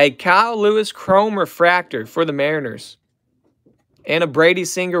 A Kyle Lewis chrome refractor for the Mariners. And a Brady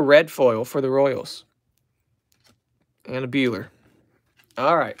Singer red foil for the Royals. And a Buehler.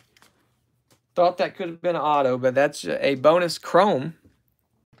 All right. Thought that could have been an auto, but that's a bonus chrome.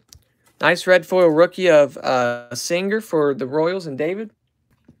 Nice red foil rookie of Singer for the Royals and David.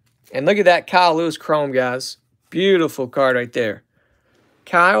 And look at that Kyle Lewis chrome, guys. Beautiful card right there.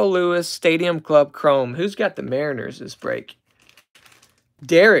 Kyle Lewis, Stadium Club Chrome. Who's got the Mariners this break?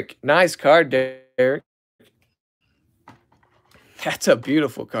 Derek. Nice card, Derek. That's a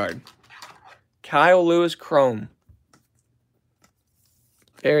beautiful card. Kyle Lewis Chrome.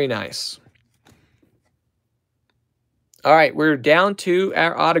 Very nice. All right, we're down to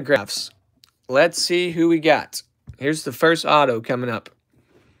our autographs. Let's see who we got. Here's the first auto coming up.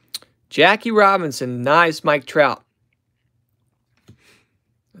 Jackie Robinson. Nice Mike Trout.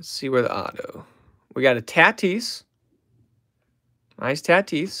 Let's see where the auto. We got a Tatis. Nice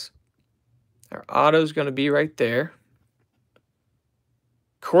Tatis. Our auto's going to be right there.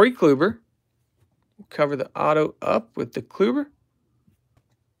 Corey Kluber. We'll cover the auto up with the Kluber.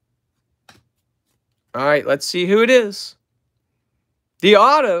 All right, let's see who it is. The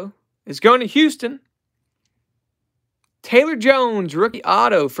auto is going to Houston. Taylor Jones, rookie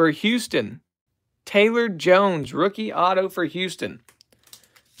auto for Houston. Taylor Jones, rookie auto for Houston.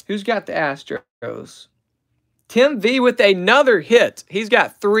 Who's got the Astros? Tim V with another hit. He's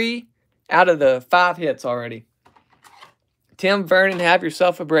got 3 out of the 5 hits already. Tim Vernon, have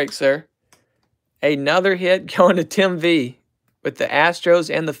yourself a break, sir. Another hit going to Tim V with the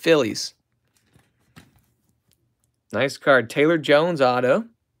Astros and the Phillies. Nice card. Taylor Jones auto.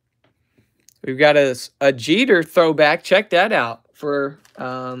 We've got a Jeter throwback. Check that out for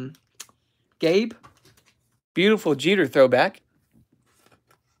Gabe. Beautiful Jeter throwback.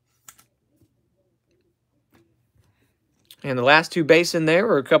 And the last 2 base in there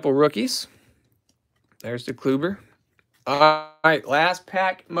were a couple rookies. There's the Kluber. All right, last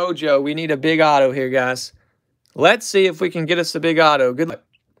pack mojo. We need a big auto here, guys. Let's see if we can get us a big auto. Good luck.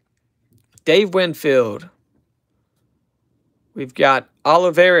 Dave Winfield. We've got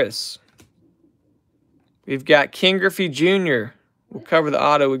Olivares. We've got King Griffey Jr. We'll cover the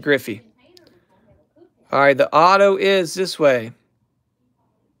auto with Griffey. All right, the auto is this way.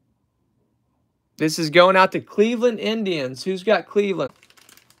 This is going out to Cleveland Indians. Who's got Cleveland?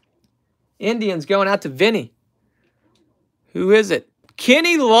 Indians going out to Vinny. Who is it?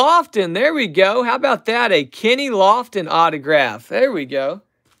 Kenny Lofton. There we go. How about that? A Kenny Lofton autograph. There we go.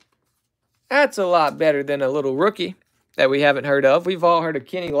 That's a lot better than a little rookie that we haven't heard of. We've all heard of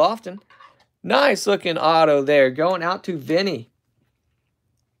Kenny Lofton. Nice looking auto there. Going out to Vinny.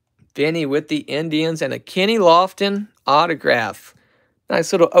 Vinny with the Indians and a Kenny Lofton autograph.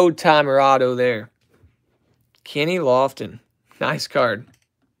 Nice little old-timer auto there. Kenny Lofton. Nice card.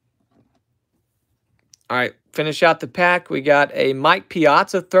 All right, finish out the pack. We got a Mike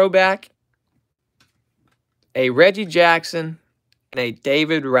Piazza throwback, a Reggie Jackson, and a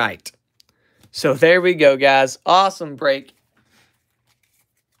David Wright. So there we go, guys. Awesome break.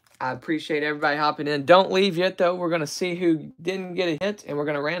 I appreciate everybody hopping in. Don't leave yet, though. We're going to see who didn't get a hit, and we're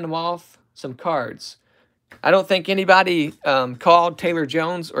going to random off some cards. I don't think anybody called Taylor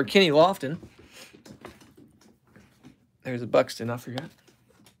Jones or Kenny Lofton. There's a Buxton, I forgot.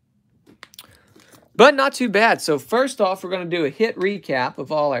 But not too bad. So first off, we're going to do a hit recap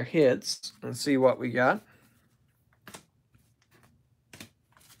of all our hits and see what we got.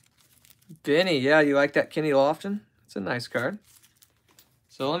 Vinny, yeah, you like that Kenny Lofton? It's a nice card.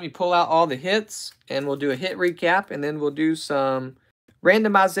 So let me pull out all the hits, and we'll do a hit recap, and then we'll do some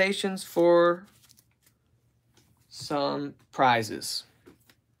randomizations for some prizes.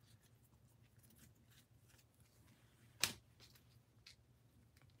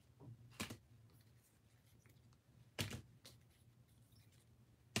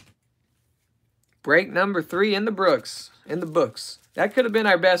 Break number 3 in the books. That could have been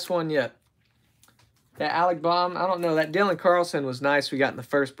our best one yet. That Alec Baum, I don't know. That Dylan Carlson was nice we got in the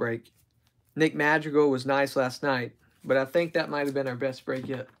first break. Nick Madrigal was nice last night. But I think that might have been our best break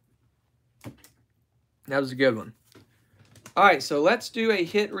yet. That was a good one. All right, so let's do a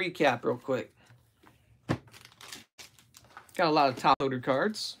hit recap real quick. Got a lot of top-loader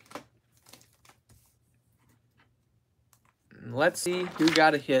cards. And let's see who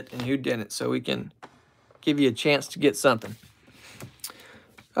got a hit and who didn't, so we can give you a chance to get something.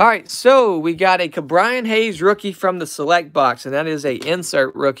 All right, so we got a Brian Hayes rookie from the select box, and that is a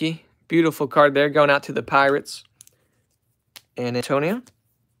insert rookie. Beautiful card there going out to the Pirates and Antonio.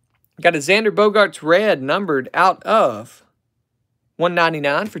 Got a Xander Bogaerts red numbered out of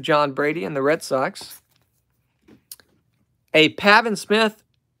 199 for John Brady and the Red Sox. A Pavin Smith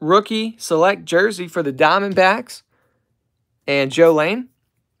rookie select jersey for the Diamondbacks and Joe Lane.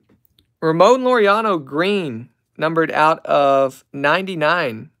 Ramon Laureano green numbered out of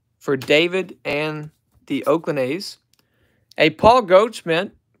 99 for David and the Oakland A's. A Paul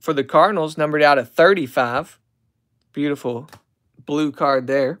Goldschmidt for the Cardinals numbered out of 35. Beautiful blue card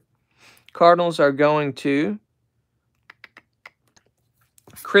there. Cardinals are going to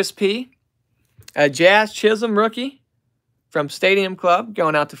Chris P. A Jazz Chisholm rookie from Stadium Club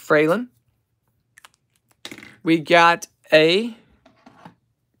going out to Fralin. We got a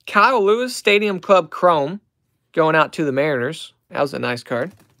Kyle Lewis Stadium Club Chrome going out to the Mariners. That was a nice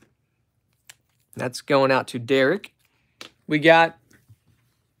card. That's going out to Derek. We got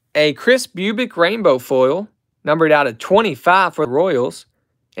a Chris Bubic Rainbow Foil, numbered out of 25 for the Royals,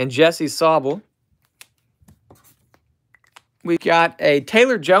 and Jesse Sobel. We got a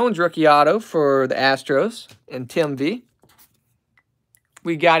Taylor Jones rookie auto for the Astros and Tim V.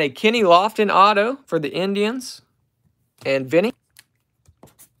 We got a Kenny Lofton auto for the Indians and Vinny.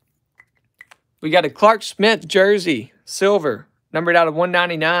 We got a Clark Smith jersey, silver, numbered out of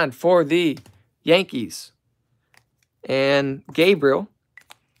 199 for the Yankees and Gabriel.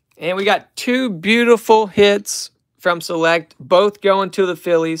 And we got two beautiful hits from Select, both going to the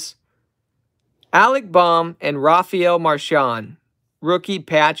Phillies. Alec Baum and Rafael Marchand, rookie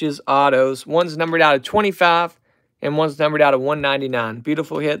patches autos. One's numbered out of 25 and one's numbered out of 199.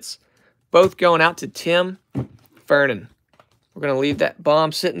 Beautiful hits, both going out to Tim Vernon. We're going to leave that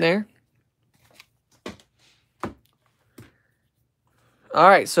Baum sitting there. All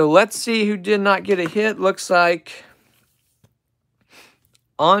right, so let's see who did not get a hit. Looks like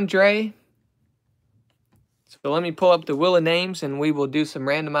Andre. So let me pull up the wheel of names and we will do some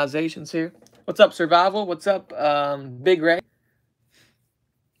randomizations here. What's up, Survival? What's up, Big Ray?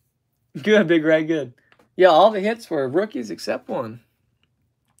 Good, Big Ray, good. Yeah, all the hits were rookies except one.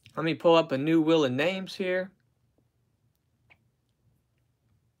 Let me pull up a new wheel of names here.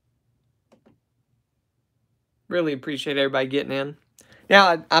 Really appreciate everybody getting in.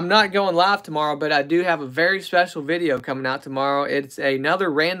 Now, I'm not going live tomorrow, but I do have a very special video coming out tomorrow. It's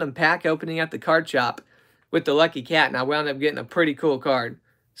another random pack opening at the card shop with the Lucky Cat, and I wound up getting a pretty cool card.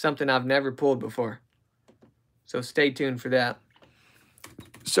 Something I've never pulled before. So stay tuned for that.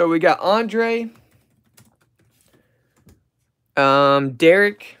 So we got Andre,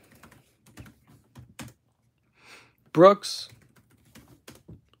 Derek, Brooks,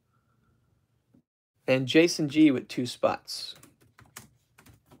 and Jason G with 2 spots.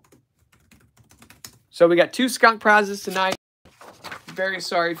 So we got 2 skunk prizes tonight. Very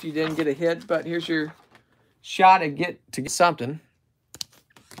sorry if you didn't get a hit, but here's your shot to get something.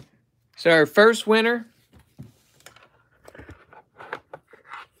 So our first winner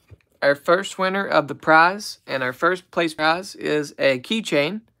of the prize and our first place prize is a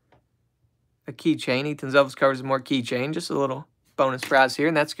keychain. A keychain. Ethan's Elvis covers more keychain. Just a little bonus prize here,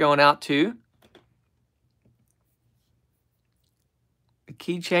 and that's going out to. The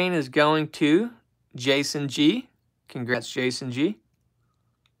keychain is going to Jason G. Congrats, Jason G.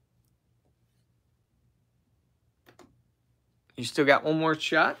 You still got one more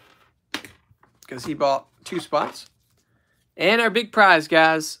shot because he bought 2 spots. And our big prize,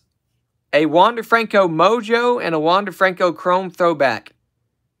 guys, a Wander Franco Mojo and a Wander Franco Chrome Throwback.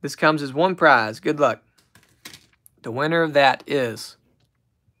 This comes as one prize. Good luck. The winner of that is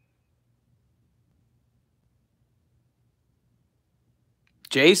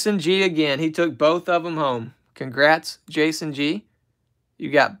Jason G again. He took both of them home. Congrats, Jason G. You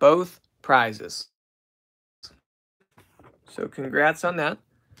got both prizes. So congrats on that.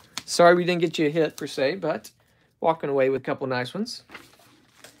 Sorry we didn't get you a hit per se, but walking away with a couple nice ones.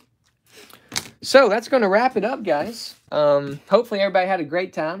 So that's going to wrap it up, guys. Hopefully everybody had a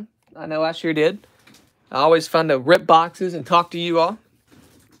great time. I know I sure did. Always fun to rip boxes and talk to you all.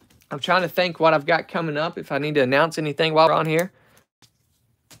 I'm trying to think what I've got coming up, if I need to announce anything while we're on here.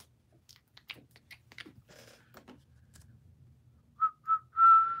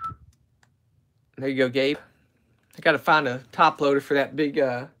 There you go, Gabe. I got to find a top loader for that big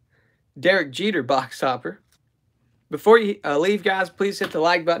Derek Jeter box topper. Before you leave, guys, please hit the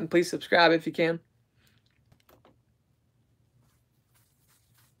like button. Please subscribe if you can.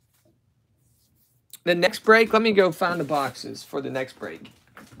 The next break, let me go find the boxes for the next break.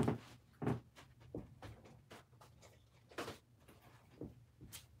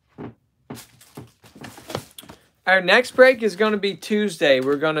 Our next break is going to be Tuesday.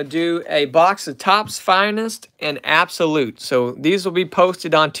 We're going to do a box of Topps Finest and Absolute. So these will be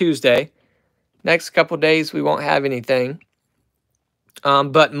posted on Tuesday. Next couple days, we won't have anything.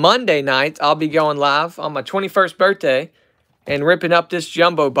 But Monday night, I'll be going live on my 21st birthday and ripping up this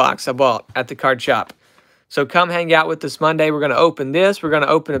jumbo box I bought at the card shop. So come hang out with us Monday. We're going to open this. We're going to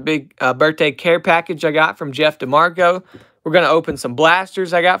open a big birthday care package I got from Jeff DeMarco. We're going to open some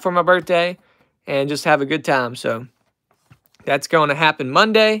blasters I got for my birthday and just have a good time. So that's going to happen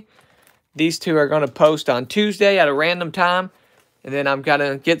Monday. These two are going to post on Tuesday at a random time. And then I'm going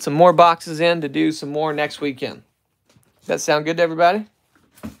to get some more boxes in to do some more next weekend. Does that sound good to everybody?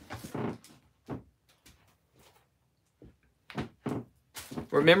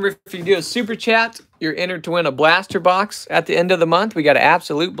 Remember, if you do a super chat, you're entered to win a blaster box at the end of the month. We got an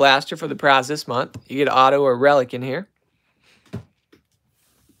absolute blaster for the prize this month. You get an auto or relic in here.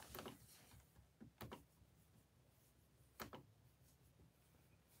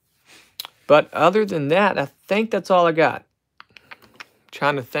 But other than that, I think that's all I got.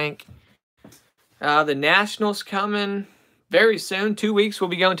 Trying to think. The National's coming very soon. 2 weeks we'll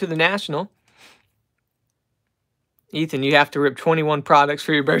be going to the National. Ethan, you have to rip 21 products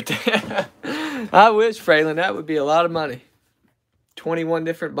for your birthday. I wish, Fraylin. That would be a lot of money. 21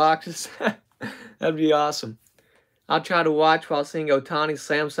 different boxes. That'd be awesome. I'll try to watch while seeing Ohtani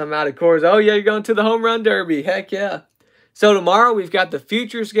slam some out of course. Oh, yeah, you're going to the home run derby. Heck yeah. So tomorrow we've got the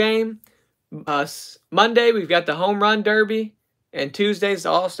Futures game. Monday we've got the home run derby. And Tuesday's the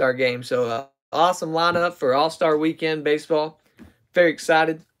All-Star game. So awesome lineup for All-Star weekend baseball. Very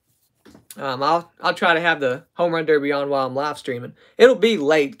excited. I'll try to have the home run derby on while I'm live streaming. It'll be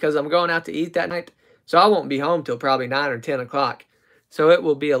late because I'm going out to eat that night. So I won't be home till probably 9 or 10 o'clock. So it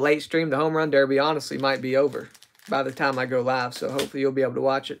will be a late stream. The home run derby honestly might be over by the time I go live. So hopefully you'll be able to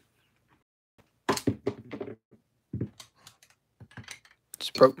watch it.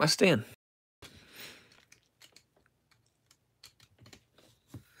 Just broke my stand.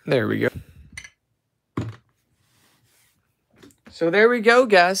 There we go. So there we go,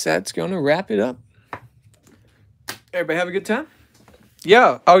 guys. That's going to wrap it up. Everybody have a good time?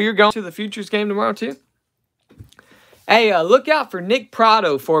 Yeah. Oh, you're going to the Futures game tomorrow, too? Hey, look out for Nick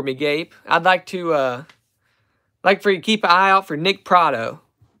Prado for me, Gabe. I'd like to, for you to keep an eye out for Nick Prado.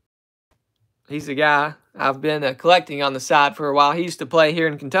 He's the guy I've been collecting on the side for a while. He used to play here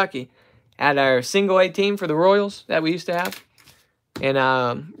in Kentucky at our single A team for the Royals that we used to have.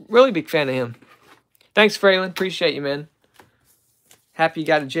 And really big fan of him. Thanks, Fraylin. Appreciate you, man. Happy you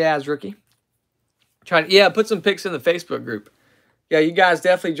got a Jazz rookie. Yeah, put some pics in the Facebook group. Yeah, you guys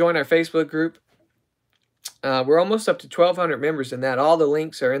definitely join our Facebook group. We're almost up to 1,200 members in that. All the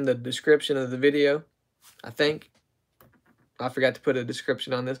links are in the description of the video, I think. I forgot to put a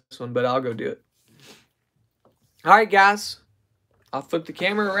description on this one, but I'll go do it. All right, guys. I'll flip the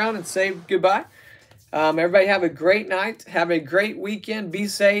camera around and say goodbye. Everybody have a great night. Have a great weekend. Be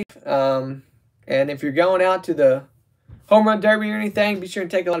safe. And if you're going out to the home run derby or anything, be sure and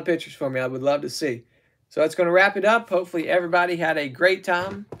take a lot of pictures for me. I would love to see. So that's going to wrap it up. Hopefully everybody had a great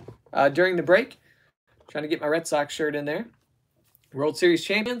time during the break. Trying to get my Red Sox shirt in there. World Series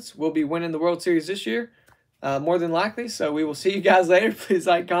champions. We'll be winning the World Series this year. More than likely. So we will see you guys later. Please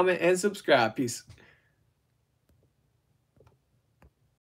like, comment, and subscribe. Peace.